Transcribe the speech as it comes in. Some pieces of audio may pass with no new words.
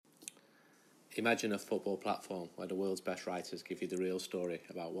Imagine a football platform where the world's best writers give you the real story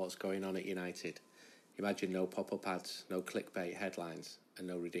about what's going on at United. Imagine no pop-up ads, no clickbait headlines, and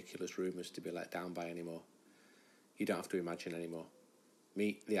no ridiculous rumours to be let down by anymore. You don't have to imagine anymore.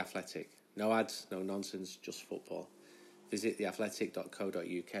 Meet The Athletic. No ads, no nonsense, just football. Visit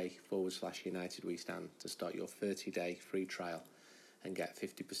theathletic.co.uk/United We Stand to start your 30-day free trial and get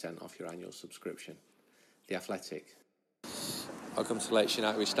 50% off your annual subscription. The Athletic. Welcome to Leeds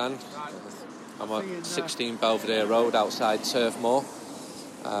United We Stand. I'm at 16 Belvedere Road outside Turf Moor,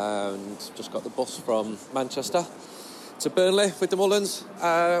 and just got the bus from Manchester to Burnley with the Mullins.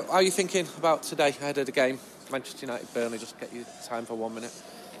 How are you thinking about today ahead of the game? Manchester United, Burnley, just get you time for 1 minute.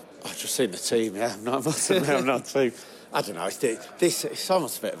 I've just seen the team, yeah. I'm not too... I don't know, it's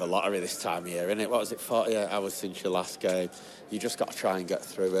almost a bit of a lottery this time of year, isn't it? What was it, 48 hours since your last game? You just got to try and get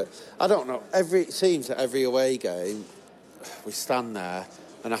through it. I don't know, it seems that every away game, we stand there,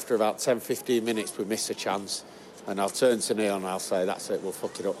 and after about 10-15 minutes we miss a chance, and I'll turn to Neil and I'll say, that's it, we'll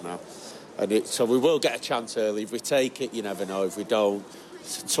fuck it up now. So we will get a chance early. If we take it, you never know. If we don't,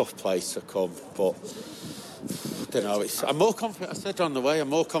 it's a tough place to come, but... I don't know, I'm more confident, I said on the way, I'm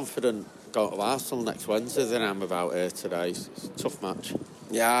more confident going to Arsenal next Wednesday than I am about here today. It's a tough match.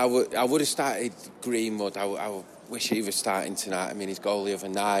 Yeah, I would have started Greenwood. I wish he was starting tonight. I mean, his goal the other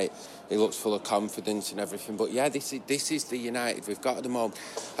night, he looks full of confidence and everything. But yeah, this is the United we've got at the moment.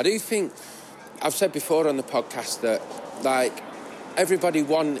 I do think, I've said before on the podcast that, like, everybody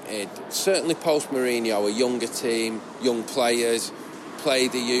wanted, certainly post Mourinho, a younger team, young players, play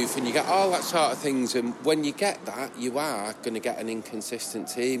the youth, and you get all that sort of things, and when you get that, you are going to get an inconsistent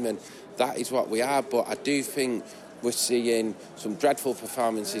team, and that is what we are. But I do think we're seeing some dreadful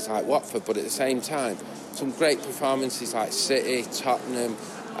performances like Watford, but at the same time some great performances like City, Tottenham,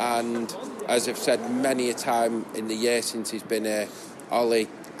 and as I've said many a time in the year since he's been here, Ollie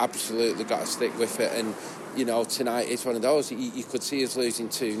absolutely got to stick with it. And you know, tonight is one of those. You could see us losing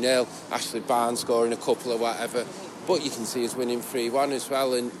 2-0, Ashley Barnes scoring a couple or whatever, but you can see us winning 3-1 as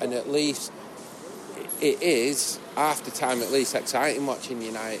well, and at least it is, after time at least, exciting watching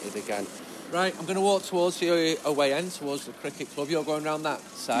United again. Right, I'm going to walk towards the away end, towards the cricket club. You're going round that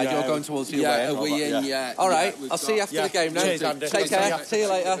side, Yeah, you're going towards the away end. All right, I'll see you after the game now. Cheers, Andy. Take care, see you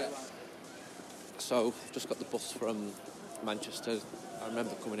later. So, just got the bus from Manchester. I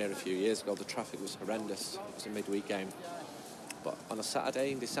remember coming here a few years ago, the traffic was horrendous. It was a midweek game. But on a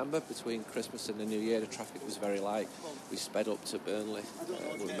Saturday in December, between Christmas and the New Year, the traffic was very light. We sped up to Burnley.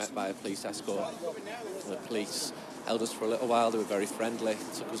 We were met by a police escort. The police held us for a little while. They were very friendly.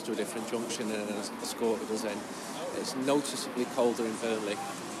 Took us to a different junction and then escorted us in. It's noticeably colder in Burnley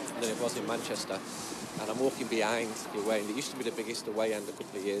than it was in Manchester. And I'm walking behind the away end. It used to be the biggest away end a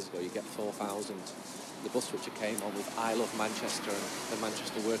couple of years ago. You get 4,000. The bus which it came on with I Love Manchester and the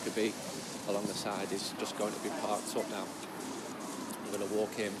Manchester worker bee along the side is just going to be parked up now. I'm going to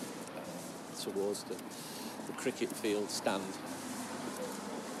walk in towards the cricket field stand,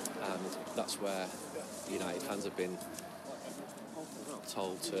 and that's where the United fans have been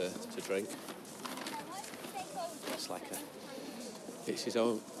told to drink. It's his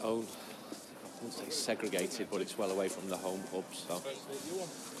own, I wouldn't say segregated, but it's well away from the home pub, so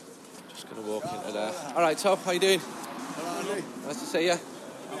just going to walk into there. All right, Tom, how you doing? Hello, Andy. Nice to see you.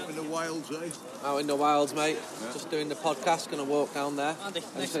 Out in the wilds, eh? Out in the wilds, mate. Yeah. Just doing the podcast. Going to walk down there. Andy,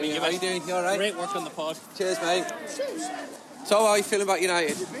 nice to meet you. How you doing? You all right? Great work on the pod. Cheers, mate. So, how are you feeling about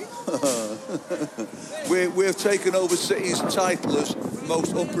United? We've taken over City's title as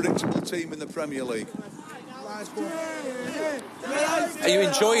most unpredictable team in the Premier League. Are you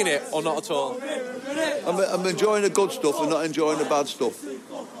enjoying it or not at all? I'm enjoying the good stuff and not enjoying the bad stuff.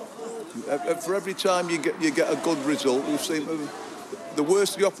 For every time you get a good result, we've seen the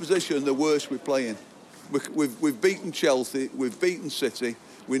worse the opposition, the worse we're playing. We've beaten Chelsea, we've beaten City,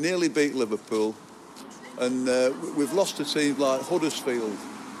 we nearly beat Liverpool, and we've lost to teams like Huddersfield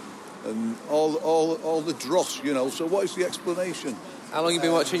and all the dross, you know. So what is the explanation? How long have you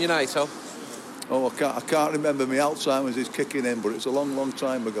been watching United, Tom? Oh, I can't remember. My Alzheimer's is kicking in, but it's a long, long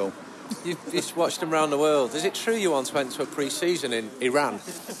time ago. You've just watched them around the world. Is it true you once went to a pre-season in Iran?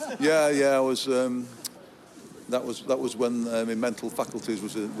 Yeah, I was. That was when my mental faculties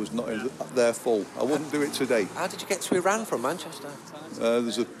was not there full. I wouldn't do it today. How did you get to Iran from Manchester?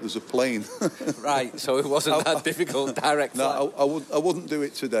 There's a plane. Right, so it wasn't that difficult. Direct flight. No, I wouldn't do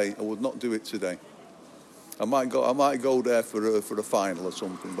it today. I would not do it today. I might go there for a final or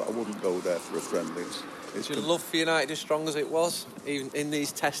something, but I wouldn't go there for a friendly. Is your love for United as strong as it was, even in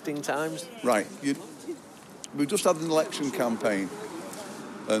these testing times? Right. We've just had an election campaign,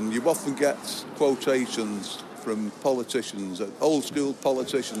 and you often get quotations from politicians, old school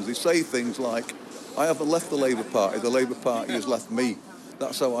politicians. They say things like, I haven't left the Labour Party has left me.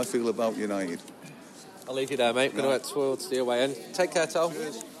 That's how I feel about United. I'll leave you there, mate. Going to head towards the away end. Take care, Tom.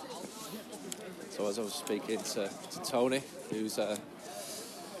 So as I was speaking to Tony, who's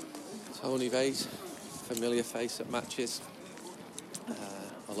Tony Vase, familiar face at matches.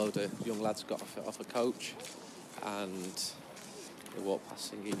 A load of young lads got off a coach, and they walked past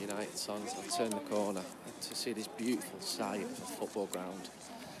singing United songs. I turned the corner to see this beautiful sight of a football ground,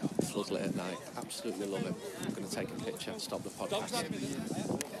 floodlit at night. Absolutely love it. I'm going to take a picture and stop the podcast.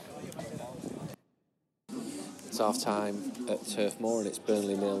 It's half-time at Turf Moor, and it's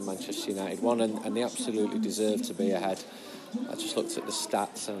Burnley 0, Manchester United 1, and they absolutely deserve to be ahead. I just looked at the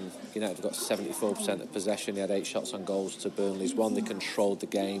stats, and United have got 74% of possession. They had 8 shots on goals to Burnley's 1. They controlled the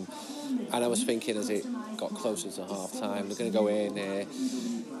game, and I was thinking as it got closer to half-time, they're going to go in here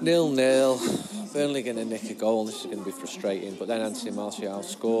 0-0. Burnley going to nick a goal, and this is going to be frustrating. But then Anthony Martial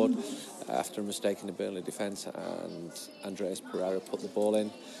scored after a mistake in the Burnley defence, and Andreas Pereira put the ball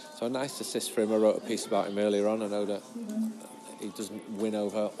in. So a nice assist for him. I wrote a piece about him earlier on. I know that he doesn't win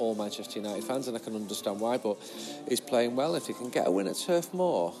over all Manchester United fans, and I can understand why, but he's playing well. If he can get a win at Turf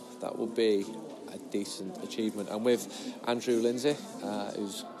Moor, that will be a decent achievement. And with Andrew Lindsay,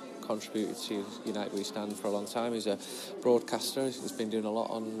 who's contributed to United We Stand for a long time, he's a broadcaster. He's been doing a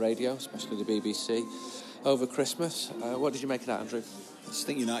lot on radio, especially the BBC, over Christmas. What did you make of that, Andrew? I just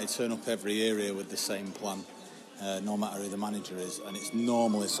think United turn up every year here with the same plan, no matter who the manager is, and it's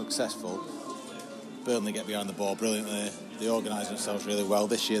normally successful. Burnley get behind the ball brilliantly. They organise themselves really well.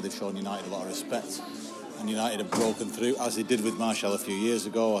 This year they've shown United a lot of respect, and United have broken through, as they did with Martial a few years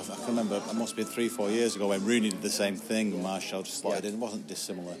ago. I can remember, it must have been 3-4 years ago, when Rooney did the same thing and Martial just slotted in. It wasn't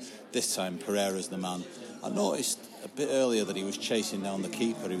dissimilar. This time Pereira's the man. I noticed a bit earlier that he was chasing down the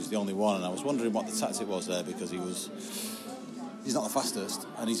keeper. He was the only one, and I was wondering what the tactic was there, because he's not the fastest,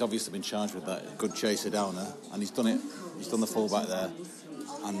 and he's obviously been charged with that good chaser downer, and he's done it. He's done the full-back there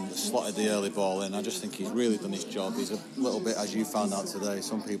and slotted the early ball in. I just think he's really done his job. He's a little bit, as you found out today,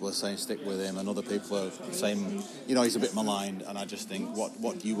 some people are saying stick with him, and other people are saying, he's a bit maligned, and I just think,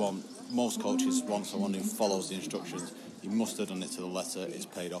 what do you want? Most coaches want someone who follows the instructions. He must have done it to the letter. It's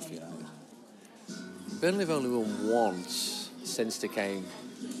paid off, United. Burnley have only won once since they came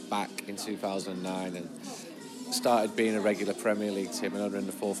back in 2009 and started being a regular Premier League team, and are in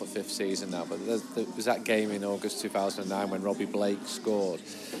the 4th or 5th season now. But there was that game in August 2009 when Robbie Blake scored.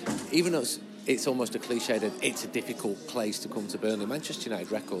 Even though it's almost a cliche that it's a difficult place to come to Burnley, Manchester United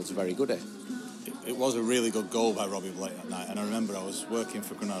records are very good at it. It was a really good goal by Robbie Blake that night, and I remember I was working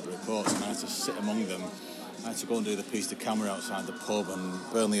for Granada Reports, and I had to sit among them. I had to go and do the piece to camera outside the pub, and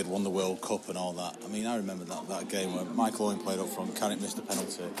Burnley had won the World Cup and all that. I mean, I remember that game where Michael Owen played up front, Carrick missed a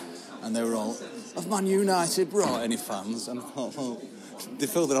penalty, and they were all, "Have Man United brought any fans?" And I thought, well, they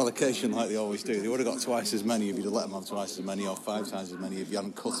filled an allocation like they always do. They would have got twice as many if you'd have let them have twice as many, or 5 times as many if you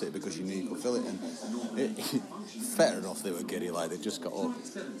hadn't cut it because you knew you could fill it in. Fair enough, they were giddy, like they just got up.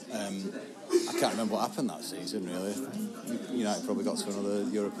 I can't remember what happened that season, really. United probably got to another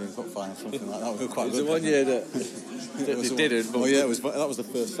European Cup final, something like that. We were quite good. It was the one year that they didn't. But yeah, that was the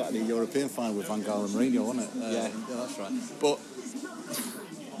first Saturday European final with Van Gaal and Mourinho, wasn't it? Yeah, that's right. But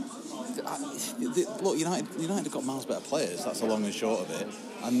look, United have got miles better players. That's the long and short of it.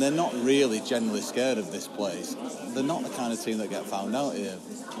 And they're not really generally scared of this place. They're not the kind of team that get found out here.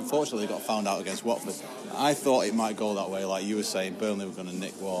 Unfortunately, they got found out against Watford. I thought it might go that way, like you were saying, Burnley were going to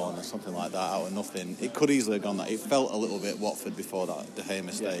nick one or something like that out of nothing. It could easily have gone that. It felt a little bit Watford before that De Gea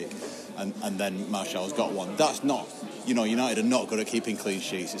mistake, and then Martial's got one. That's not, United are not good at keeping clean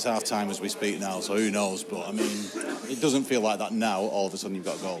sheets. It's half time as we speak now, so who knows? But I mean, it doesn't feel like that now. All of a sudden, you've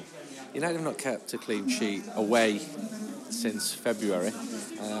got a goal. United have not kept a clean sheet away since February.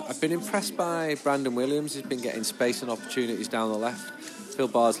 I've been impressed by Brandon Williams. He's been getting space and opportunities down the left. Phil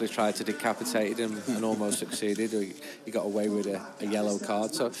Bardsley tried to decapitate him and almost succeeded. He got away with a yellow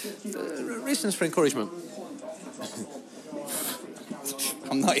card. So, reasons for encouragement.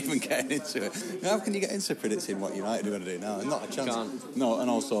 I'm not even getting into it. How can you get into predicting what United are going to do now? Not a chance. Can't. No, and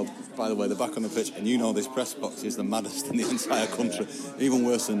also, by the way, they're back on the pitch, and this press box is the maddest in the entire country. Even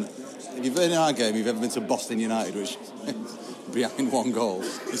worse than, if you've been in our game, you've ever been to Boston United, which behind one goal.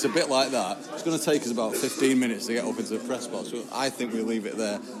 It's a bit like that. It's going to take us about 15 minutes to get up into the press box. So I think we'll leave it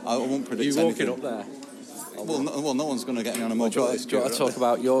there. I won't predict anything. You walking up there? Well, no one's going to get me on a mobility scooter. Do you want to talk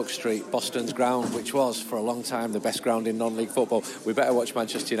about York Street, Boston's ground, which was, for a long time, the best ground in non-league football? We better watch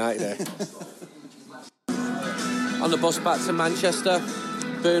Manchester United here. On the bus back to Manchester,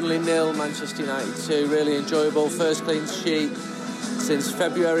 Burnley 0, Manchester United 2. Really enjoyable. First clean sheet since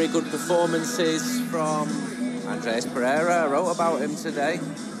February. Good performances from Andreas Pereira, I wrote about him today.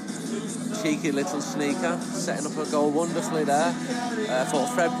 Cheeky little sneaker, setting up a goal wonderfully there. Thought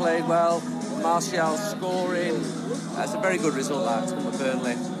Fred played well. Martial scoring. That's a very good result, that, to come with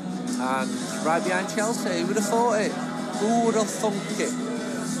Burnley. And right behind Chelsea, who would have thought it? Who would have thunk it?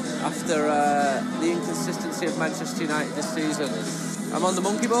 After the inconsistency of Manchester United this season. I'm on the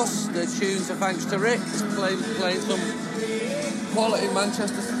Monkey Bus. The tunes are thanks to Rick. He's playing some quality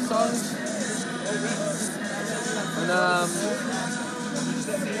Manchester songs. And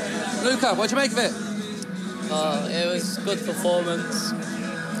Luca, what do you make of it? It was a good performance.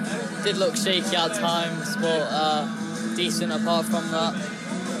 Did look shaky at times, but decent apart from that.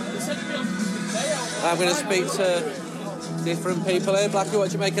 I'm going to speak to different people here. Blackie, what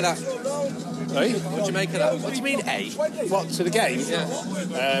do you make of that? Hey? What do you make of that? What do you mean, A? What, to the game? Yeah.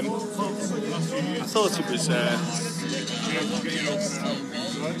 I thought it was...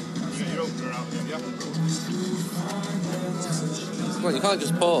 Well, you can't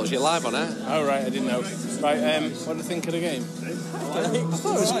just pause. You're live on it. Oh, right, I didn't know. Right, what do you think of the game? I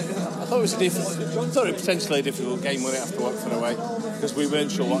thought it was potentially a difficult game when it after Watford away, because we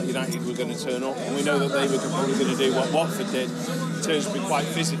weren't sure what United were going to turn up, and we know that they were probably going to do what Watford did, in terms of be quite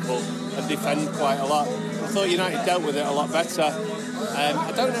physical and defend quite a lot. I thought United dealt with it a lot better.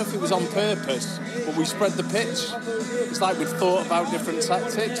 I don't know if it was on purpose, but we spread the pitch. It's like we'd thought about different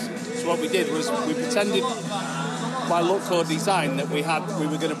tactics. So what we did was we pretended by look or design that we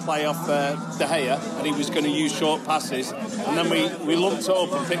were going to play off De Gea, and he was going to use short passes, and then we lumped it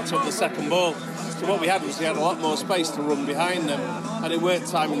up and picked up the second ball. So what we had was we had a lot more space to run behind them, and it worked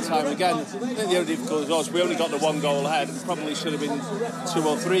time and time again. I think the only difficulty was we only got the 1 goal ahead. It probably should have been 2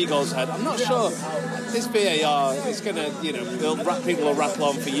 or 3 goals ahead. I'm not sure. This VAR is going to, people will rattle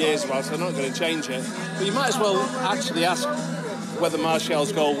on for years about it, so they're not going to change it. But you might as well actually ask whether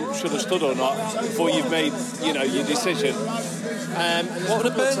Martial's goal should have stood or not before you've made, your decision. What were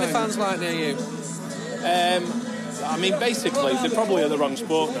the Burnley fans like near you? I mean, basically, they're probably at the wrong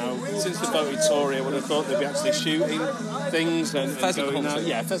sport now. Since they voted Tory, I would have thought they'd be actually shooting things and pheasant going hunting. out.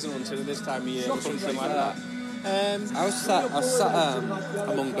 Yeah, pheasant hunting at this time of year or something like that. I was sat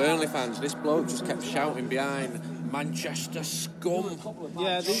among Burnley fans. This bloke just kept shouting behind, Manchester scum.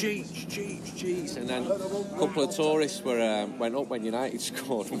 Yeah, Cheese. And then a couple of tourists went up when United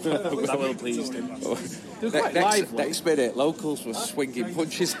scored. That will please him. They were quite lively. Next minute, locals were swinging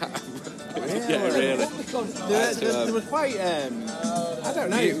punches at them. Yeah, really. They were quite... I don't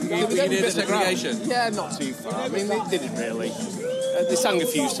know. You near the segregation? Yeah, not too far. I mean, they didn't really. They sang a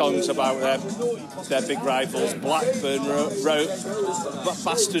few songs about their big rivals, Blackburn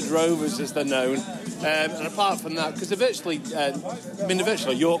Bastard Rovers, as they're known. And apart from that, because they're virtually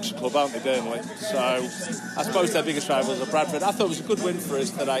a Yorkshire club, aren't they, Burnley? So I suppose their biggest rivals are Bradford. I thought it was a good win for us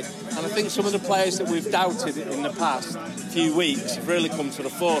today. And I think some of the players that we've doubted in the past few weeks have really come to the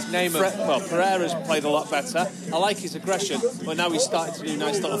fore. Pereira's played a lot better. I like his aggression, but now he's starting to do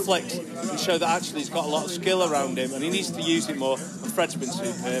nice little flicks and show that actually he's got a lot of skill around him, and he needs to use it more. And Fred's been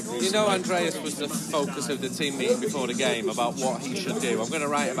superb. Andreas was the focus of the team meeting before the game about what he should do. I'm going to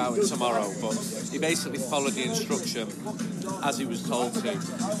write about it tomorrow, but he basically followed the instruction as he was told to.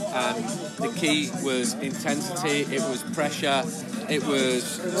 And the key was intensity, it was pressure, it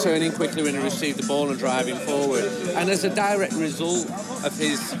was turning quickly when he received the ball and driving forward. And as a direct result of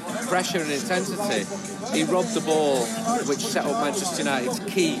his pressure and intensity, he robbed the ball, which set up Manchester United's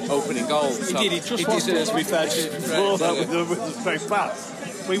key opening goal. He did. He just lost it, to be fair, before that with the straight pass.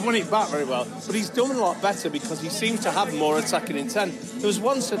 But he won it back very well. But he's done a lot better because he seems to have more attacking intent. There was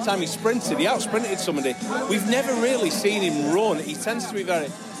once a time he out-sprinted somebody. We've never really seen him run. He tends to be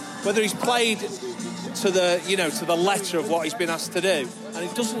whether he's played to the letter of what he's been asked to do, and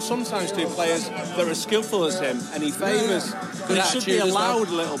he doesn't sometimes do players that are as skillful as him, and he favours. But it should be allowed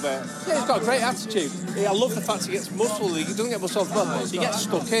a little bit. Yeah, he's got a great attitude. I love the fact he gets muscled. He doesn't get muscled, but he gets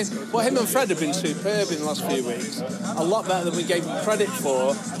stuck in. But him and Fred have been superb in the last few weeks. A lot better than we gave him credit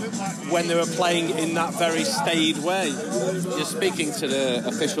for when they were playing in that very staid way. You're speaking to the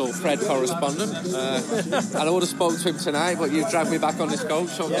official Fred correspondent, and I would have spoke to him tonight, but you've dragged me back on this coach,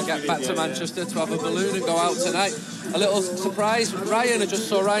 so I'm going to get back to Manchester to have a balloon and go out tonight. A little surprise, Ryan, I just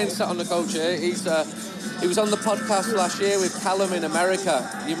saw Ryan sat on the coach here. He was on the podcast last year with Callum in America.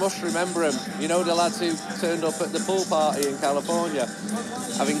 You must remember him. You know the lads who turned up at the pool party in California,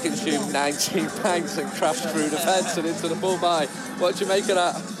 having consumed 19 pints and crashed through the fence and into the pool party. What do you make of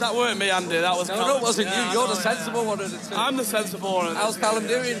that? That weren't me, Andy. That was No, it wasn't you. You're the sensible one of the two. I'm the sensible one. How's Callum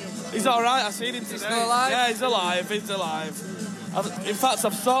doing? He's all right. I seen him today. He's still alive? Yeah, he's alive. In fact,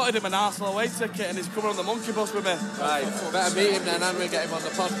 I've sorted him an Arsenal away ticket and he's coming on the Monkey Bus with me. Right, better meet him then and we'll get him on the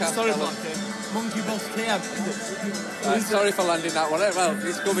podcast. Sorry, Callum. Blackie. Monkey Bus TM. Sorry for landing that one. Well,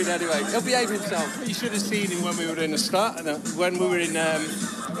 he's coming anyway. He'll behave himself. You should have seen him when we were in when we were in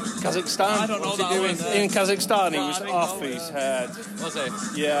Kazakhstan. I don't know What's that he doing? one, In Kazakhstan, he No, was I think off so, his head. Was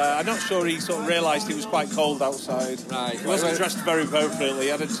he? Yeah, I'm not sure he sort of realised it was quite cold outside. Right. He wasn't dressed very appropriately. He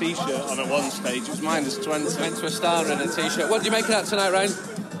had a T-shirt on at one stage. It was -20. Went to a star in a T-shirt. What do you make of that tonight, Ryan?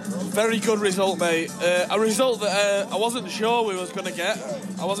 Very good result, mate. A result that I wasn't sure we was going to get.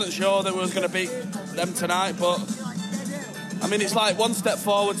 I wasn't sure that we was going to beat them tonight, but I mean, it's like one step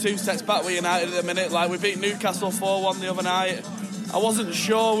forward, two steps back with United at the minute. Like, we beat Newcastle 4-1 the other night. I wasn't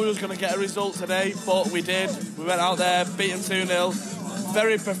sure we was going to get a result today, but we did. We went out there, beat them 2-0.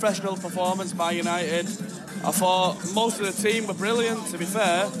 Very professional performance by United. I thought most of the team were brilliant, to be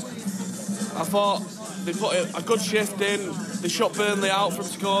fair. I thought they put a good shift in. They shut Burnley out from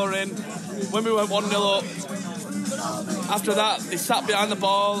scoring. When we went 1-0 up, after that, they sat behind the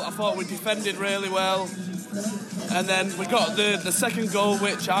ball. I thought we defended really well. And then we got the second goal,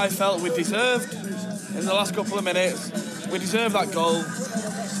 which I felt we deserved in the last couple of minutes. We deserved that goal.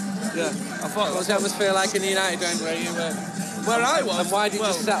 Yeah, I thought. What was the atmosphere like in the United ground where you were? Where I was. And why did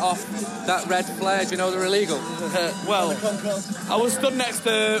you set off that red flare? Do you know they're illegal? Well, I was stood next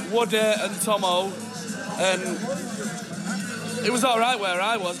to Woody and Tomo, and it was all right where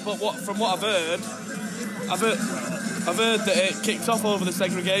I was. But from what I've heard that it kicked off over the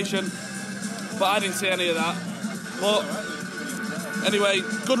segregation, but I didn't see any of that. But anyway,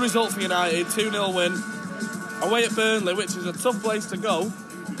 good result for United, 2-0 win. Away at Burnley, which is a tough place to go.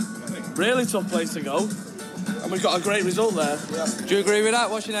 Really tough place to go. And we got a great result there. Yeah. Do you agree with that?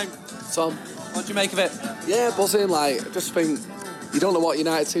 What's your name? Tom. What do you make of it? Yeah, buzzing. Like, I just think you don't know what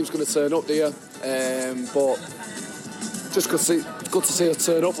United team's going to turn up, do you? But just good to see us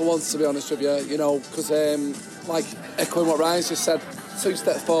turn up for once, to be honest with you. You know, because like echoing what Ryan just said, 2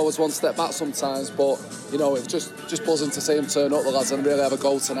 steps forwards, 1 step back sometimes. But you know, it's just buzzing to see them turn up, the lads, and really have a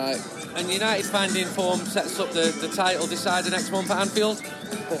goal tonight. And United finding form sets up the title decider next month at Anfield.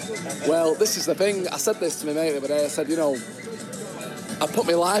 Well, this is the thing. I said this to my mate the other day. I said, you know, I put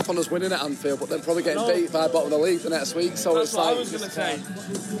my life on us winning at Anfield, but then probably getting beat by bottom of the league the next week. So that's it's what like I was going to say.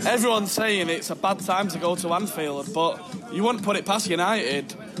 Everyone's saying it's a bad time to go to Anfield, but you wouldn't put it past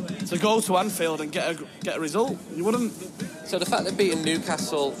United to go to Anfield and get a result. You wouldn't. So the fact they've beaten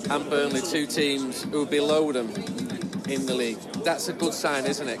Newcastle and Burnley, 2 teams who are below them in the league, that's a good sign,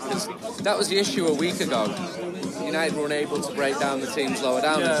 isn't it? Because that was the issue a week ago. United were unable to break down the teams lower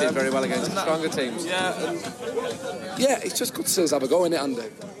down and did very well against the stronger teams. Yeah, it's just good to see us have a go in it, Andy.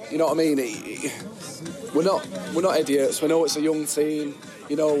 You know what I mean? We're not idiots. We know it's a young team.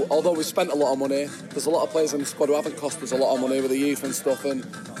 You know, although we've spent a lot of money, there's a lot of players in the squad who haven't cost us a lot of money with the youth and stuff, and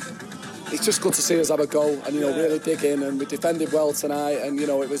it's just good to see us have a go and, you know, really dig in. And we defended well tonight, and, you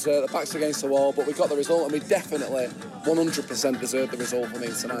know, it was the backs against the wall, but we got the result, and we definitely 100% deserved the result for me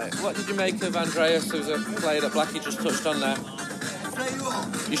tonight. What did you make of Andreas, who's a player that Blackie just touched on there?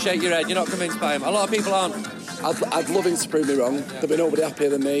 You shake your head, you're not convinced by him. A lot of people aren't. I'd love him to prove me wrong. There'd be nobody happier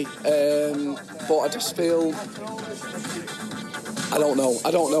than me. But I just feel... I don't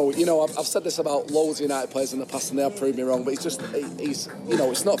know. You know, I've said this about loads of United players in the past and they have proved me wrong, but he's you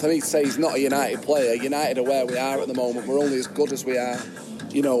know, it's not for me to say he's not a United player. United are where we are at the moment. We're only as good as we are,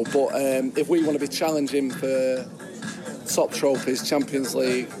 you know, but if we want to be challenging for top trophies, Champions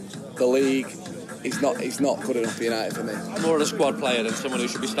League, the league, he's not good enough for United for me. More of a squad player than someone who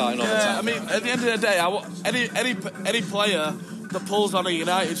should be starting all the time. I mean, at the end of the day, any player that pulls on a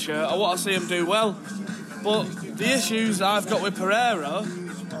United shirt, I want to see him do well. But the issues I've got with Pereira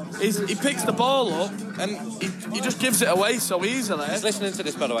is he picks the ball up and he just gives it away so easily. He's listening to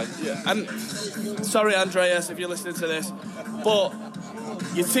this, by the way. Yeah. And sorry, Andreas, if you're listening to this, but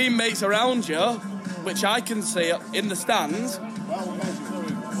your teammates around you, which I can see in the stands,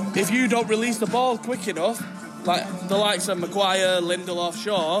 if you don't release the ball quick enough, like the likes of Maguire, Lindelof,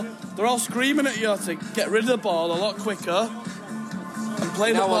 Shaw, they're all screaming at you to get rid of the ball a lot quicker.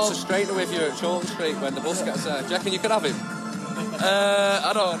 He now wants a straightener with you at Chorlton Street when the bus gets there. Do you reckon you could have him?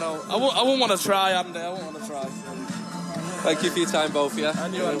 I don't know. I wouldn't want to try, Andy. I wouldn't want to try. Thank you for your time, both of you.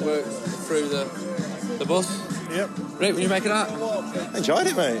 And you work through the bus. Yep. Rick, what you making of that? Enjoyed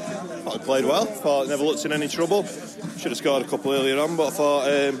it, mate. Thought I played well. Thought I never looked in any trouble. Should have scored a couple earlier on, but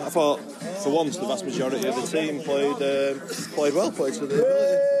I thought for once the vast majority of the team played well, played to the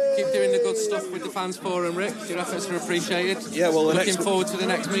ability. Keep doing the good stuff with the fans forum, Rick. Your efforts are appreciated. Yeah, well, looking forward to the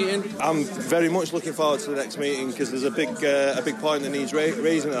next meeting. I'm very much looking forward to the next meeting because there's a big point that needs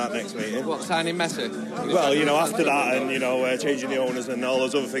raising at that next meeting. What, signing Messi? Well, after that and, changing the owners and all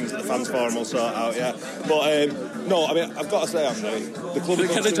those other things that the fans forum will sort out, yeah. But, no, I mean, I've got to say, Andy, the club...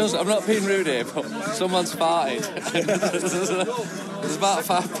 I'm not being rude here, but someone's farted. There's about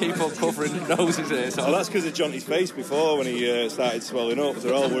 5 people covering their noses here. So. Well, that's because of Jonty's face before when he started swelling up.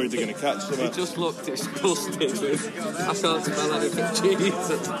 They're all worried they're going to catch something. He just looked disgusted. I can't smell anything.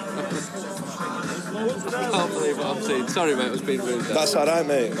 Jesus. I can't believe what I'm seeing. Sorry, mate, I was being rude there. That's all right,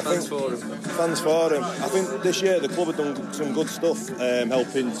 mate. Fans forum. Fans forum. I think this year the club have done some good stuff,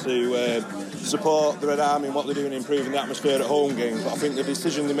 helping to support the Red Army and what they're doing, improving the atmosphere at home games. But I think the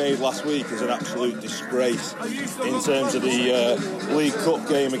decision they made last week is an absolute disgrace in terms of the League Cup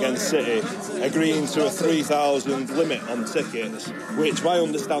game against City, agreeing to a 3,000 limit on tickets, which my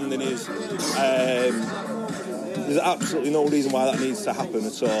understanding is there's absolutely no reason why that needs to happen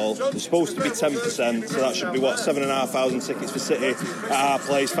at all. It's supposed to be 10%, so that should be 7,500 tickets for City at our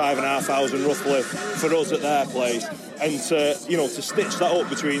place, 5,500 roughly for us at their place. And to stitch that up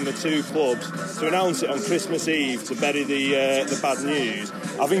between the two clubs, to announce it on Christmas Eve to bury the bad news,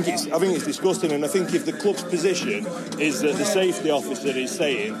 I think it's disgusting. And I think if the club's position is that the safety officer is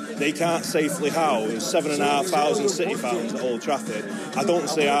saying they can't safely house 7,500 City fans at Old Trafford, I don't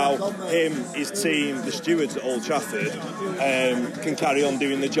see how him, his team, the stewards at Old Trafford can carry on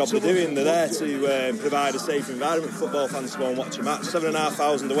doing the job they're doing. They're there to provide a safe environment for football fans to go and watch a match.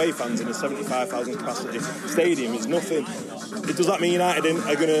 7,500 away fans in a 75,000 capacity stadium is nothing. Does that mean United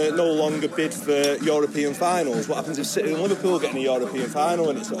are going to no longer bid for European finals? What happens if City and Liverpool get in a European final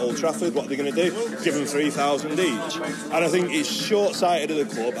and it's at Old Trafford? What are they going to do? Give them 3,000 each? And I think it's short-sighted of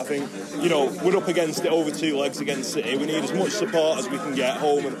the club. I think, we're up against it over 2 legs against City. We need as much support as we can get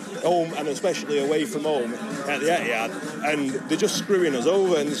home and especially away from home at the Etihad. And they're just screwing us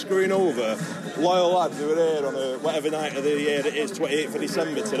over, and they're screwing over loyal lads who are here on whatever night of the year it is, 28th of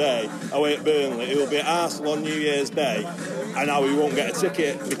December today, away at Burnley, who will be at Arsenal on New Year's Day, and now we won't get a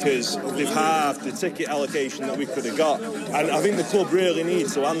ticket because they've halved the ticket allocation that we could have got. And I think the club really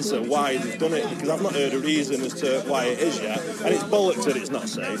needs to answer why they've done it, because I've not heard a reason as to why it is yet, and it's bollocks that it's not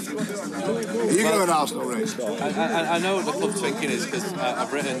safe. Are you going Arsenal, race? I know what the club's thinking is, because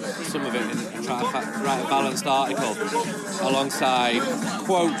I've written some of it in trying to write a balanced article alongside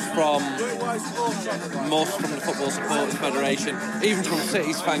quotes from most from the Football Supporters Federation, even from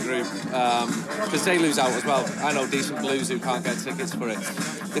City's fan group, because they lose out as well. I know decent Blues who can't get tickets for it.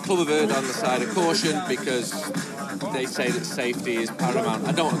 The club have erred on the side of caution because they say that safety is paramount.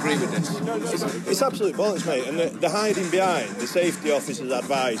 I don't agree with this. It's absolute bollocks, mate, and they're hiding behind the safety officer's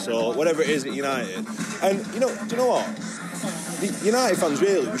advice or whatever it is at United. And, do you know what? The United fans,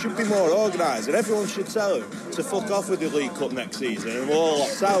 really, we should be more organised, and everyone should tell them to fuck off with the League Cup next season and we'll all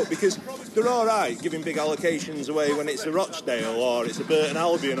opt out, because they're all right giving big allocations away when it's a Rochdale or it's a Burton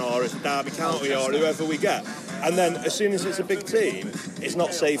Albion or it's a Derby County or whoever we get. And then as soon as it's a big team, it's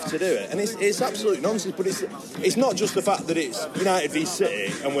not safe to do it. And it's absolute nonsense, but it's not just the fact that it's United v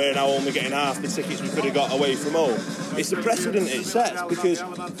City and we're now only getting half the tickets we could have got away from home. It's the precedent it sets, because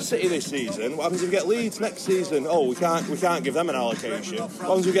City this season, what happens if we get Leeds next season? Oh, we can't give them an allocation. What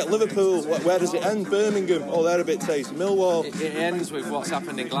happens if we get Liverpool? Where does it end? Birmingham? Oh, they're a bit tasty. Millwall. It ends with what's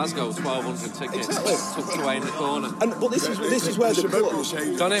happened in Glasgow, 1,200 tickets tucked away in the corner. But this is where the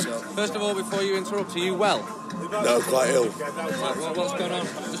club... Johnny, first of all, before you interrupt, are you well? No, quite ill. What's going on?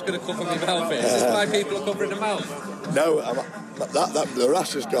 I'm just going to cover my mouth here. Is this why people are covering the mouth? No, the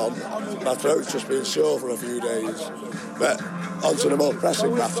rash is gone. My throat's just been sore for a few days. But onto the more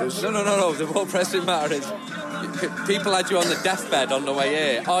pressing matters. No. The more pressing matter is people had you on the deathbed on the way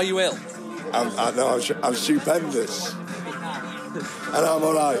here. Are you ill? I'm stupendous. And I'm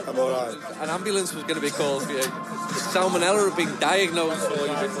all right. An ambulance was going to be called for you. Salmonella had been diagnosed for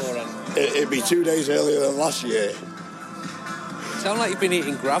you beforehand. It'd be 2 days earlier than last year. Sound like you've been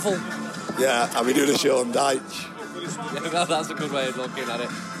eating gravel. Yeah, I've been doing a show on Dyche. Yeah, that's a good way of looking at it.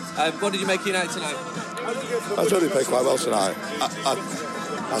 What did you make United tonight? I thought they played quite well tonight.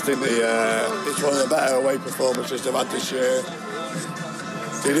 I think it's one of the better away performances they've had this year.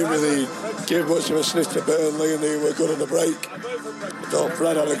 They didn't really give much of a sniff to Burnley, and they were good on the break. I thought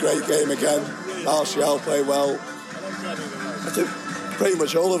Fred had a great game again. Martial played well. I think pretty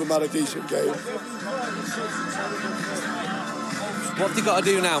much all of them had a decent game. What have they got to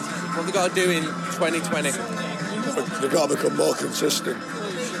do now? What have they got to do in 2020? They've got to become more consistent.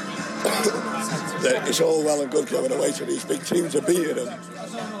 It's all well and good going away to these big teams and beating them,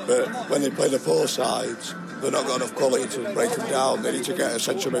 but when they play the poor sides, they've not got enough quality to break them down. They need to get a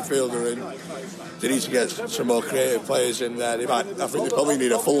central midfielder in. They need to get some more creative players in there. I think they probably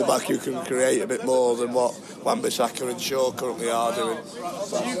need a full-back who can create a bit more than what Wan-Bissaka and Shaw currently are doing. I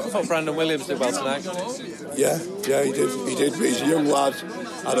thought Brandon Williams did well tonight. Yeah, he did. But he's a young lad.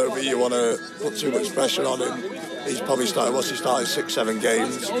 I don't think you want to put too much pressure on him. He's probably started 6-7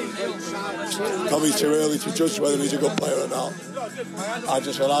 games. Probably too early to judge whether he's a good player or not. I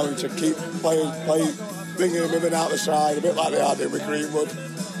just allow him to keep playing, bringing him in and out the side, a bit like they are doing with Greenwood.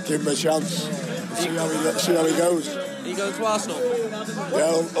 Give him a chance. See how he goes. Are you going to Arsenal?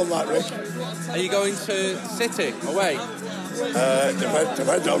 Yeah, unlike Rick. Are you going to City away?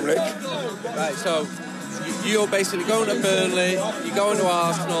 Depends on Rick. Right, so you're basically going to Burnley, you're going to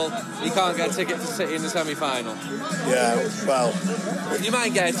Arsenal, you can't get a ticket to City in the semi-final. Yeah, well, you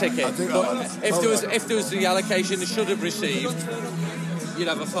might get a ticket, but if there was the allocation they should have received, you'd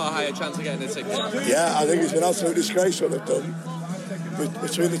have a far higher chance of getting a ticket. Yeah, I think it's an absolute disgrace what they've done.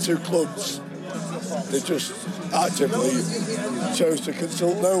 Between the two clubs, they just actively chose to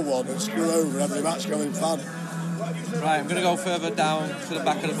consult no one and screw over every match-going fan. Right, I'm going to go further down to the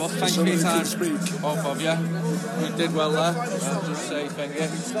back of the bus. Thanks for your time, both of you. You did well there. I'll just say thank you.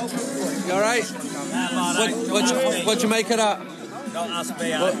 You all right? What'd you make of that? Don't ask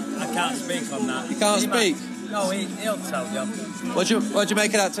me. I can't speak on that. You can't speak? No, he'll tell you. What'd you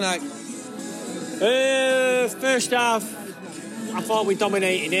make of that tonight? First half, I thought we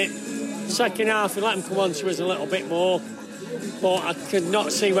dominated it. Second half, we let them come on to us a little bit more. But I could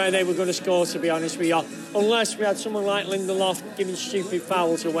not see where they were going to score, to be honest with you. Unless we had someone like Lindelof giving stupid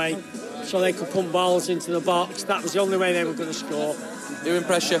fouls away so they could pump balls into the box. That was the only way they were going to score. Who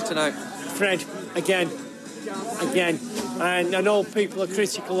impressed you tonight? Fred, again. And I know people are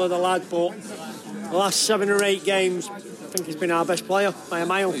critical of the lad, but the last 7 or 8 games, I think he's been our best player by a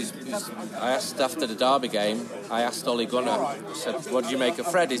mile. I asked after the Derby game, I asked Ole Gunnar, I said, what did you make of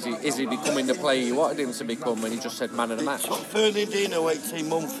Fred? Is he becoming the player you wanted him to become? And he just said man of the match. Fernandinho 18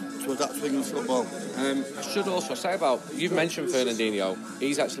 months to adapt to England's football. I should also say you've mentioned Fernandinho,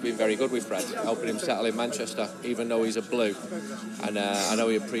 he's actually been very good with Fred, helping him settle in Manchester, even though he's a blue. And I know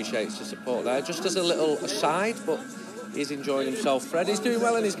he appreciates the support there. Just as a little aside, but he's enjoying himself. Fred, he's doing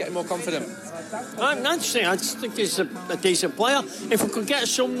well and he's getting more confident. I just think he's a decent player. If we could get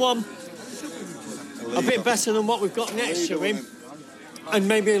someone a bit better than what we've got next to him, and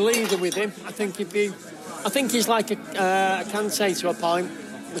maybe a leader with him, I think he's like a Kante to a point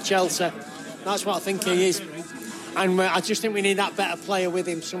with Chelsea. That's what I think he is. And I just think we need that better player with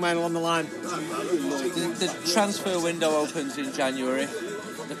him somewhere along the line. The transfer window opens in January.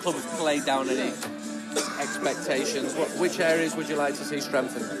 The club has played down any expectations. Which areas would you like to see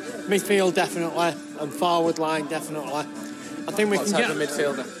strengthened? Midfield definitely, and forward line definitely. I think we can get a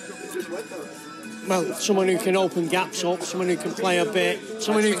midfielder. Well, someone who can open gaps up, someone who can play a bit,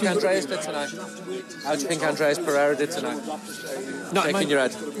 someone who can. Andreas did tonight? How do you think Andreas Pereira did tonight? Shaking your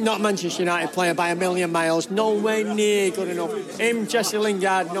head. Not Manchester United player by a million miles. Nowhere near good enough. Him, Jesse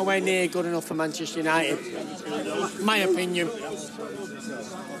Lingard, nowhere near good enough for Manchester United. My opinion.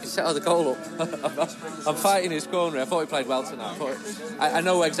 He set the goal up. I'm fighting his corner. I thought he played well tonight. I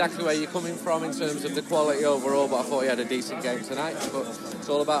know exactly where you're coming from in terms of the quality overall, but I thought he had a decent game tonight. But it's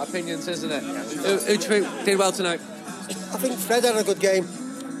all about opinions, isn't it? Who do you think did well tonight? I think Fred had a good game.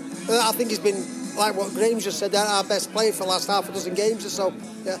 I think he's been, like what Graham just said, our best player for the last half a dozen games or so.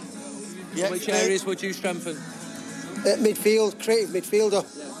 Yeah. Which areas would you strengthen? Midfield, creative midfielder.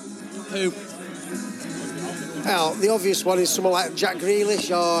 Who? Well, the obvious one is someone like Jack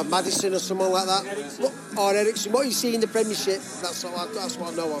Grealish or Maddison or someone like that. Or Ericsson. What you see in the Premiership, that's what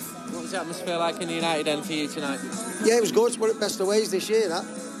I know of. What was the atmosphere like in the United end for you tonight? Yeah, it was good. It's one of the best aways this year, that.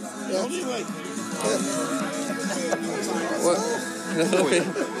 Yeah.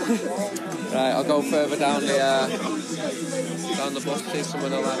 Right, I'll go further down the bus. See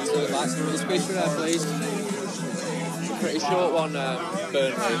someone who likes to speak for there, please. Pretty short one,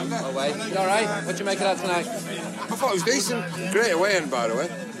 Burnley away. You all right? What do you make of that tonight? I thought it was decent. Great away end, by the way.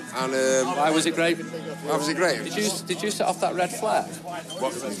 And why was it great? Why was it great? Did you set off that red flag?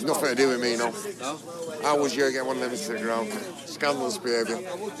 What? Nothing to do with me, no. No? How was you get one of them into the ground? Scandalous behaviour.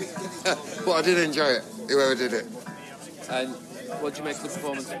 But I did enjoy it, whoever did it. And what did you make of the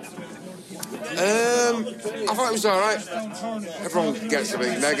performance? I thought it was all right. Everyone gets a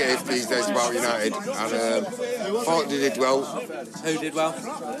bit negative these days about United, and thought they did well. Who did well?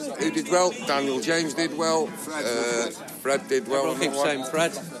 Who did well? Daniel James did well. Fred did well. Everyone keeps saying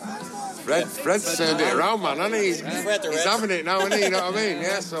Fred. Fred's turned it around, man, hasn't he? He's having it now, isn't he? You know what I mean?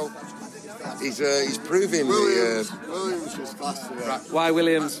 Yeah, so he's proving Williams was class today. Why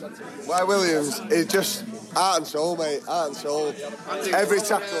Williams? Why Williams? It just Heart and soul, mate. Heart and soul. Every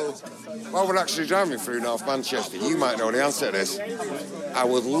tackle. Well, we're actually driving through North Manchester. You might know the answer to this. I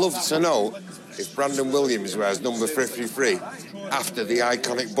would love to know if Brandon Williams wears number 53 after the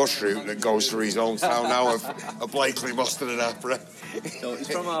iconic bus route that goes through his hometown now of Blakely, Boston and Harper. So he's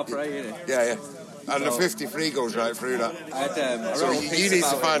from Harper, isn't he? Yeah. And the 53 goes right through that. So you need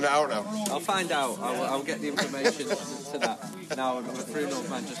to find it out now. I'll find out. I'll get the information to that. Now I'm through North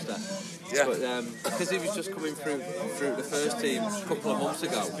Manchester. Yeah. But because he was just coming through the first team a couple of months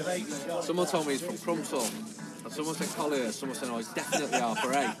ago, someone told me he's from Crumpsall. And someone said Collier, someone said, he's definitely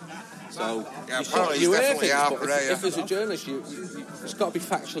Harper A. So yeah, apparently he's definitely Harper A. If as a journalist, it's got to be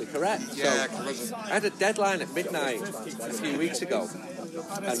factually correct. Yeah, so I had a deadline at midnight a few weeks ago.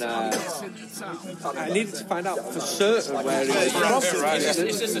 And I needed to find out for certain where he was from.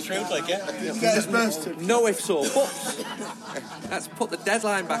 It's just the truth, like, yeah. No ifs or buts. Let's put the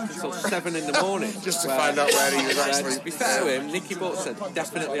deadline back until 7 in the morning. Just to find out where he was actually. To be fair to him, Nicky Butt said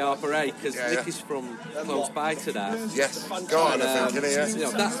definitely Harper A, because Nicky's from close by to there. Yes, go on, I think,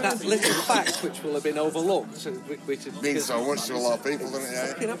 that little fact which will have been overlooked. Which means so much to a lot of people,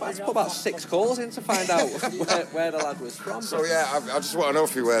 doesn't it? I've had to put about 6 calls in to find out where the lad was from. So yeah, I just want to know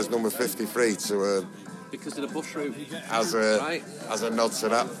if he wears number 53 to because of the bush route as a nod to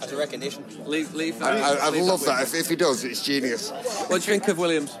that, as a recognition. Leave I'd love that if he does. It's genius. What do you think of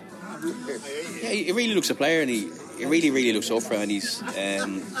Williams? Yeah, he really looks a player, and he really looks up for it. And he's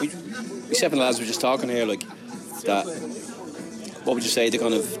we 7 lads were just talking here like that. What would you say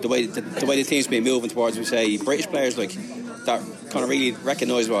the way the team's been moving towards? We say British players like that kind of really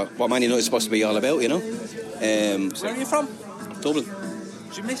recognise what Man United is supposed to be all about, you know. Where are you from? Dublin.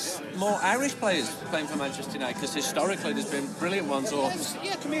 Do you miss more Irish players playing for Manchester United? Because historically there's been brilliant ones. Or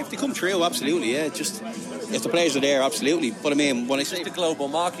yeah, if they come through, absolutely. Yeah, just if the players are there, absolutely. But I mean, when it's just a global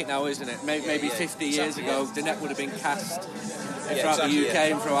market now, isn't it? Maybe 50 years ago, the net would have been cast throughout the UK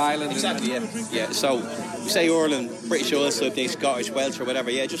and through Ireland. Exactly. Yeah. So we say Ireland, British also, if they Scottish, Welsh, or whatever.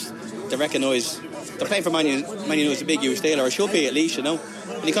 Yeah, just to recognise they're playing for Man United is a big huge deal, or it should be at least, you know.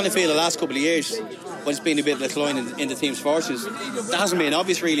 And you kind of feel the last couple of years, when it's been a bit of a decline in the team's fortunes, that hasn't been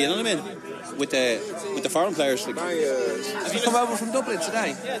obvious, really. You know what I mean? With the foreign players. Like. Have you come over from Dublin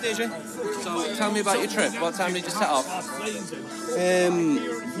today? Yeah, did you? So tell me about your trip. What time did you set off?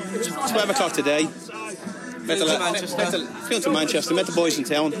 12 o'clock today. Flew to Manchester. Met the boys in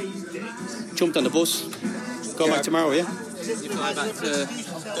town. Jumped on the bus. Go back tomorrow. Yeah. You fly back to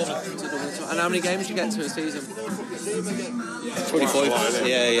Dublin. And how many games do you get to a season? 25.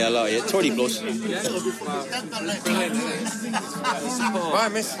 Yeah, a lot. Yeah, 30 plus. Yeah. Brilliant, isn't it? My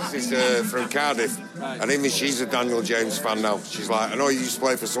missus is from Cardiff, and she's a Daniel James fan now. She's like, I know you used to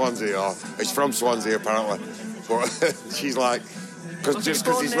play for Swansea, or he's from Swansea apparently, but she's like, because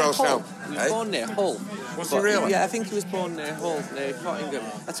he's Welsh now. He was born near Hull. Was he really? Yeah, I think he was born near Hull, near Cottingham.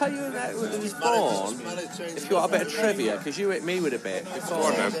 I tell you when he was born, if you want a bit of trivia, because you hit me with a bit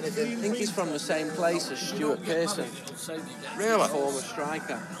before, I think he's from the same place as Stuart Pearson. Really? Former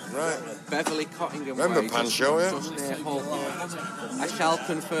striker. Right. Beverley, Cottingham. Remember Pancho, yeah? Just near Hull. I shall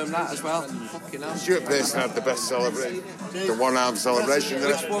confirm that as well. Fucking hell. Stuart Pearson had the best celebration, the one-arm celebration.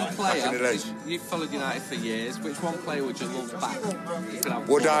 Which one player, you've followed United for years, which one player would you love back?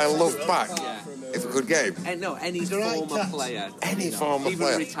 Would I love back? Yeah. If we could game? No, any former player. Any former even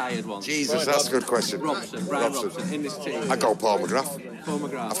player? Even retired ones. Jesus, that's a good question. Brian Robson in this team. I'd go Paul McGrath. Paul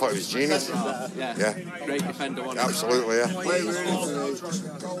McGrath. I thought he was genius. Yeah. Great defender, wasn't he? Absolutely, yeah.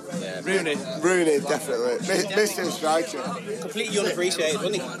 Rooney, definitely. Mr. Striker. Completely unappreciated,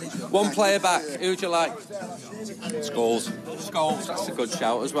 wasn't he? One player back. Who'd you like? Scholes. That's a good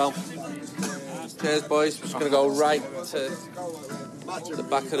shout as well. Cheers, boys. Just going to go right to the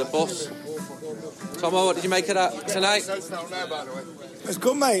back of the bus. Tomo, what did you make of that tonight? It's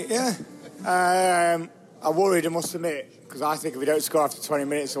good, mate, yeah. I worried, I must admit, because I think if we don't score after 20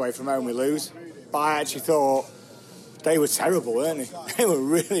 minutes away from home, we lose. But I actually thought they were terrible, weren't they? They were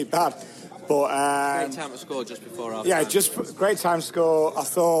really bad. But great time to score just before half. Yeah, just great time to score. I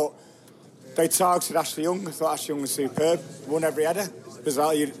thought they targeted Ashley Young. I thought Ashley Young was superb. Won every header.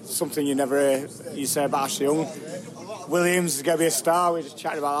 Bizarre, something you never hear you say about Ashley Young. Williams is going to be a star. We just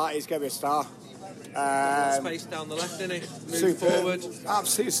chatted about that. He's going to be a star. Space down the left, didn't he? Move forward.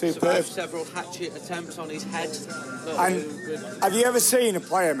 Absolutely superb. Several hatchet attempts on his head. And have you ever seen a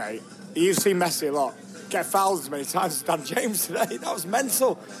player, mate? You've seen Messi a lot. Get fouled as many times as Dan James today. That was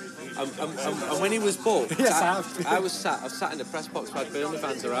mental. And when he was booked, yes, I was sat in the press box with Burnley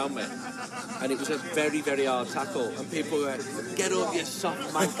fans around me, and it was a very, very hard tackle. And people were, "Get up, you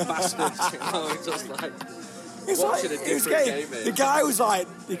soft mank bastards!" You know, just like. It's like, watching a it was different getting, game, mate. the guy was like,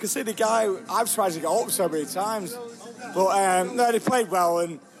 you can see the guy, I've tried to get up so many times. But no, they played well,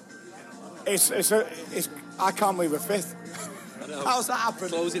 and it's I can't believe we're fifth. How's that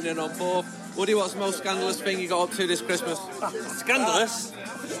happened? Closing in on 4th. Woody, what's the most scandalous thing you got up to this Christmas? Scandalous?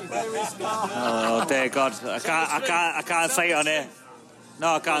 Oh dear God! I can't say it on here.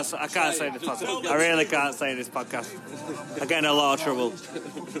 No, I can't say this podcast. I really can't say this podcast. I get in a lot of trouble.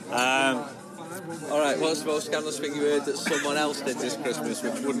 All right, what's the most scandalous thing you heard that someone else did this Christmas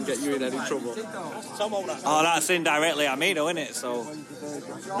which wouldn't get you in any trouble? Oh, that's indirectly at me, though, isn't it? So,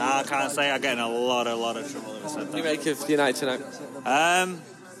 no, I can't say. I get in a lot of trouble if I said that. What do you make of United tonight?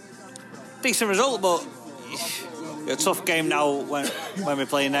 Decent result, but a tough game now when we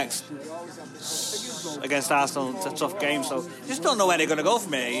play next against Arsenal. It's a tough game, so just don't know where they're going to go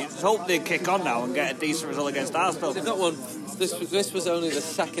from here. You just hope they kick on now and get a decent result against Arsenal. They've not won. This was only the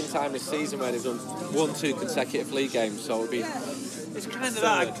second time this season where they've won 2 consecutive league games, so it'll be. It's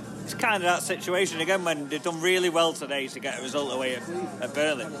kind of that situation again when they've done really well today to get a result away at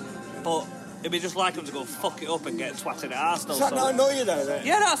Burnley, but it'd be just like them to go fuck it up and get twatted at Arsenal. Does that not annoy you though?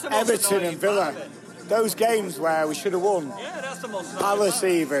 Yeah, that's the most Everton annoying and Villa, those games where we should have won. Yeah, that's the most. Palace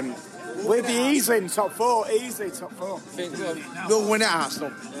even. We'd be easily in top 4. Easily top 4. We'll win at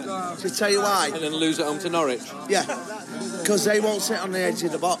Arsenal. To tell you why. And then lose at home to Norwich. Yeah. Because they won't sit on the edge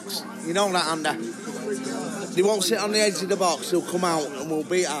of the box. You know that, Andy. They won't sit on the edge of the box. They'll come out and we'll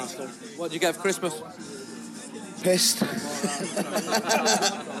beat Arsenal. What do you get for Christmas? Pissed. I'll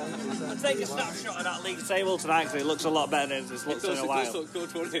take a snapshot of that league table tonight because it looks a lot better than it's looked in a while. It does look good,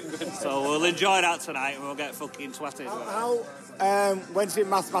 doesn't it? So we'll enjoy that tonight and we'll get fucking twatted. When's it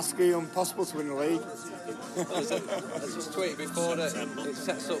mathematically impossible to win the league? I just tweeted before that it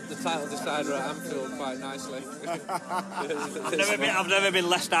sets up the title decider at Anfield quite nicely. I've never been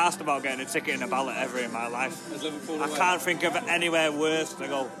less asked about getting a ticket in a ballot ever in my life. I can't think of anywhere worse to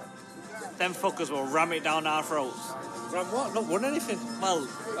go. Them fuckers will ram it down our throats. Ram what? Not won anything? Well,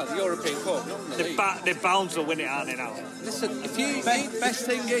 the European Cup. They're bound to win it, aren't they now? Listen, if you... Best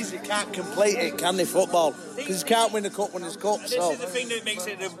thing is you can't complete it, can they, football? Because you can't win the cup when it's cup, This is the thing that makes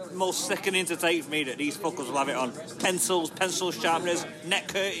it the most sickening to take for me, that these fuckers will have it on pencil sharpeners, neck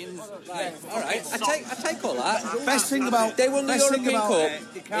curtains. Right, all right. I take all that. Best thing about... They won the European Cup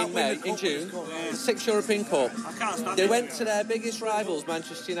in May, in June. The 6th European Cup. They went to their biggest rivals,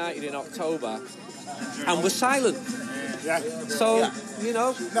 Manchester United, in October, and were silent. Yeah. So, you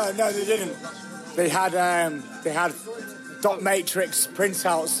know... No, they didn't. They had dot matrix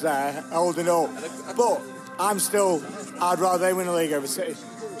printouts there, holding up. But I'd rather they win the league over City.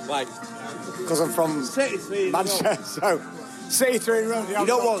 Why? Because I'm from Manchester, so City 3 in a row. You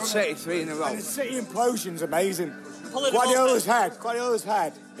don't want City 3 in a row. And the City implosion's amazing. Guardiola's head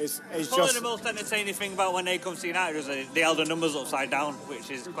is Probably just... the most entertaining thing about when they come to United is they held the numbers upside down, which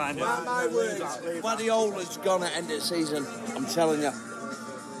is kind of... My words, Guardiola's gone at end of the season, I'm telling you.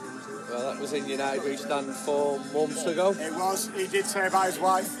 Well, that was in United we stand 4 months ago. It was. He did say about his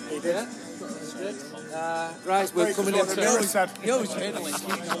wife. He did. Yeah. Right, we're coming into... You always hear the list,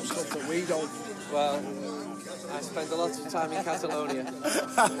 you know stuff that we don't. Well, I spend a lot of time in Catalonia.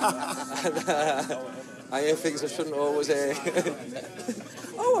 And, I hear things I shouldn't always hear.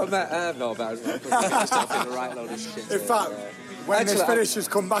 I met... no, but I was putting myself in the right load of shit. In fact, when this finishes,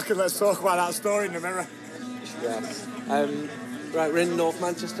 come back and let's talk about that story in the mirror. Yeah. Right, we're in North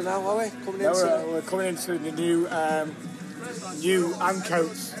Manchester now, are we? We're coming into the new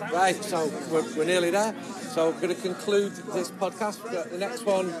Ancoats. Right, so we're nearly there. So we're going to conclude this podcast. The next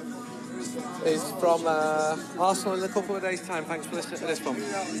one is from Arsenal in a couple of days' time. Thanks for listening to this one.